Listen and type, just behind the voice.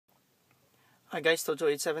Hi guys,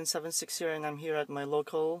 Tojo87760 here, and I'm here at my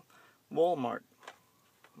local Walmart.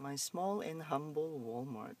 My small and humble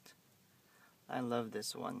Walmart. I love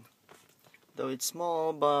this one. Though it's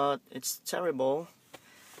small, but it's terrible.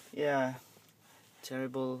 Yeah,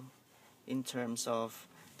 terrible in terms of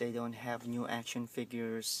they don't have new action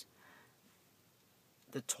figures.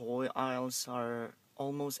 The toy aisles are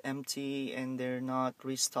almost empty and they're not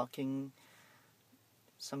restocking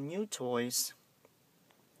some new toys.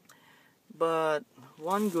 But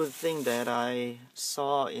one good thing that I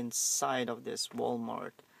saw inside of this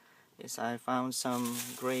Walmart is I found some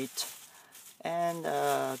great and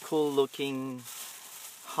cool looking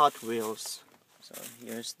Hot Wheels. So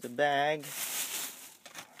here's the bag.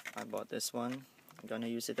 I bought this one. I'm gonna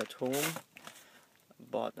use it at home.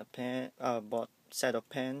 Bought set of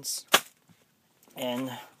pens,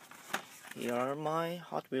 and here are my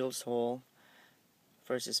Hot Wheels haul.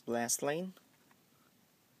 First is Blast Lane.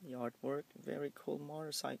 The artwork, very cool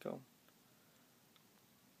motorcycle.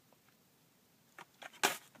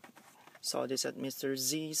 Saw this at Mr.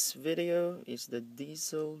 Z's video. Is the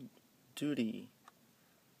Diesel Duty.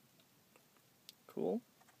 Cool.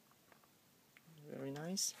 Very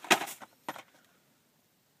nice.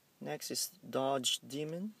 Next is Dodge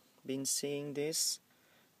Demon. Been seeing this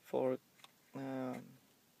for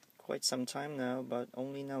quite some time now, but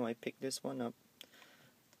only now I picked this one up.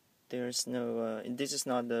 There's no, this is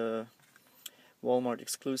not the Walmart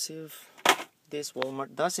exclusive. This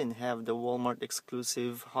Walmart doesn't have the Walmart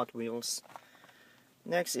exclusive Hot Wheels.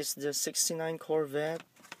 Next is the 69 Corvette.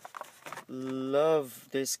 Love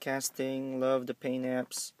this casting, love the paint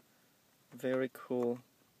apps. Very cool.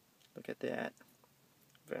 Look at that.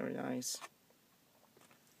 Very nice.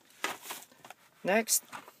 Next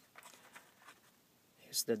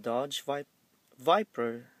is the Dodge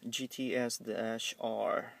Viper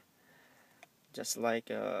GTS-R. Just like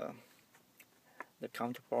the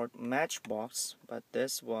counterpart Matchbox, but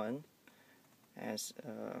this one has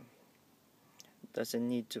doesn't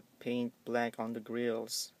need to paint black on the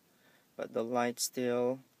grills, but the light's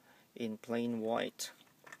still in plain white.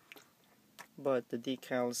 But the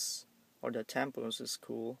decals or the tampons is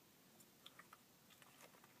cool.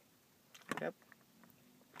 Yep.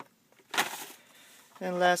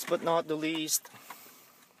 And last but not the least,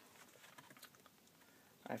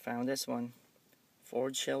 I found this one.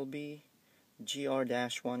 Ford Shelby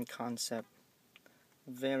GR-1 concept.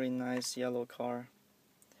 Very nice yellow car.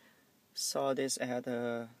 Saw this at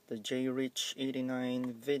the J Rich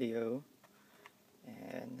 89 video,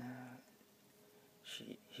 and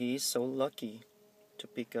he is so lucky to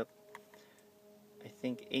pick up, I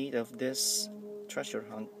think, 8 of this treasure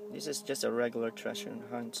hunt. This is just a regular treasure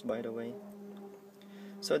hunt, by the way.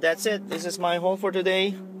 So that's it. This is my haul for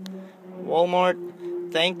today. Walmart.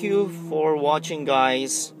 Thank you for watching,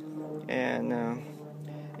 guys, and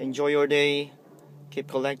enjoy your day. Keep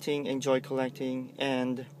collecting, enjoy collecting,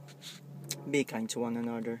 and be kind to one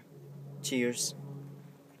another. Cheers.